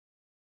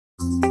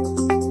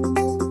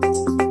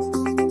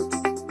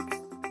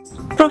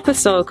Proper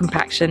soil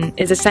compaction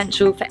is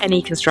essential for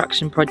any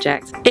construction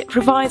project. It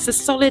provides a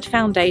solid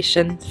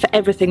foundation for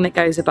everything that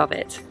goes above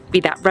it, be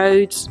that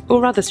roads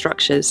or other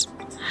structures.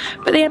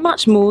 But they are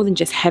much more than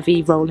just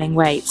heavy rolling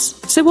weights.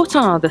 So what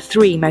are the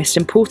three most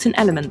important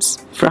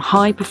elements for a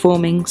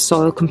high-performing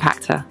soil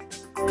compactor?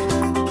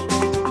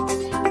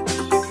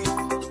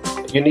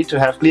 You need to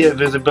have clear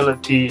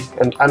visibility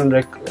and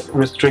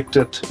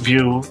unrestricted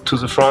view to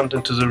the front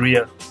and to the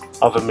rear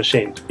of a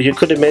machine. You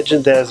could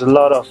imagine there's a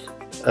lot of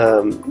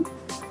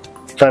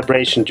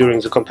vibration during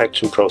the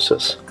compaction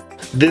process.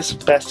 This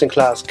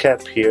best-in-class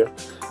cap here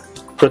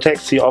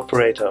protects the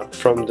operator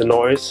from the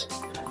noise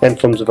and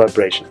from the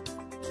vibration.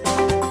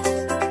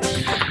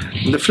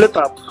 The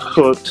flip-up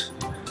hood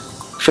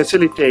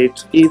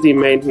facilitates easy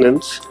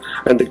maintenance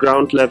and the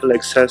ground level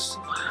access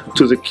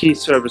to the key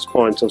service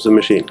points of the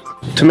machine.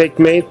 To make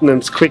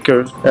maintenance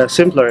quicker,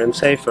 simpler and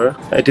safer,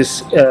 it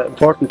is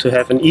important to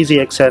have an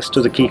easy access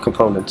to the key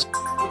components.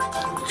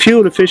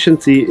 Fuel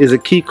efficiency is a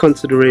key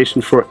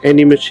consideration for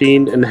any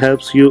machine and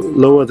helps you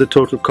lower the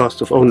total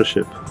cost of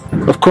ownership.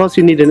 Of course,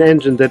 you need an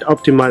engine that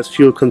optimizes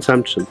fuel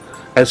consumption,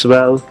 as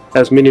well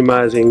as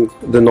minimizing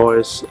the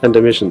noise and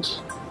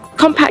emissions.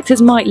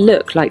 Compactors might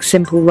look like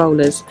simple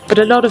rollers, but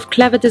a lot of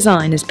clever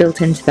design is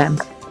built into them.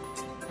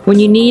 When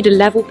you need a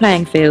level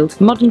playing field,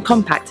 modern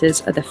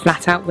compactors are the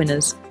flat-out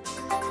winners.